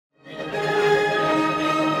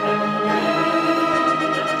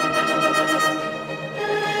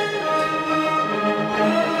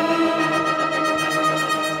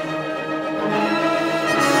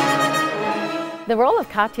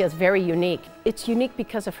Kàtia is very unique. It's unique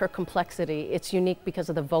because of her complexity. It's unique because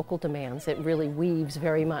of the vocal demands. It really weaves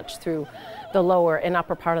very much through the lower and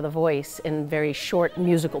upper part of the voice in very short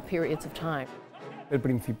musical periods of time. El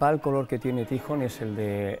principal color que tiene Tijon es el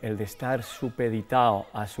de estar supeditado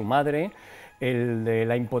a su madre, el de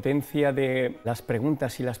la impotencia de las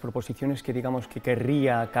preguntas y las proposiciones que digamos que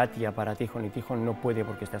querría Kàtia para Tijon y Tijon no puede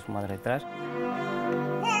porque está su madre detrás.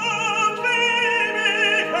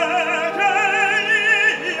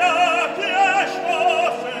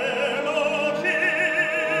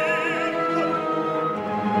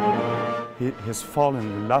 He has fallen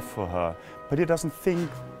in love for her, but he doesn't think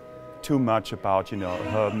too much about,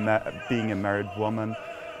 her being a married woman.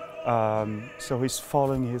 So he's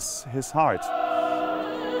following his heart.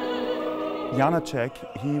 Janacek,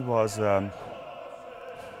 he was a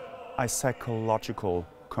psychological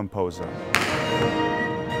composer.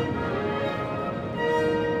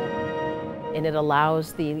 And it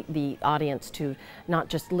allows the audience to not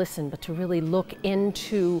just listen, but to really look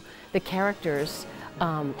into the characters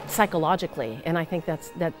psychologically. And I think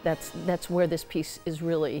that's where this piece is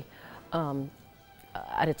really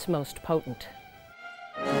at its most potent.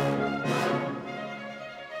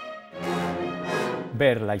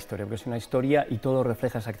 Ver la historia, porque es una historia y todo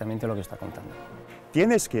refleja exactamente lo que está contando.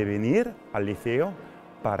 Tienes que venir al liceo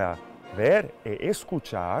para ver y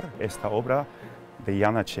escuchar esta obra de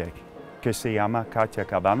Janacek, que se llama Kàtia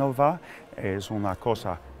Kabànova. Es una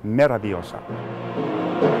cosa maravillosa.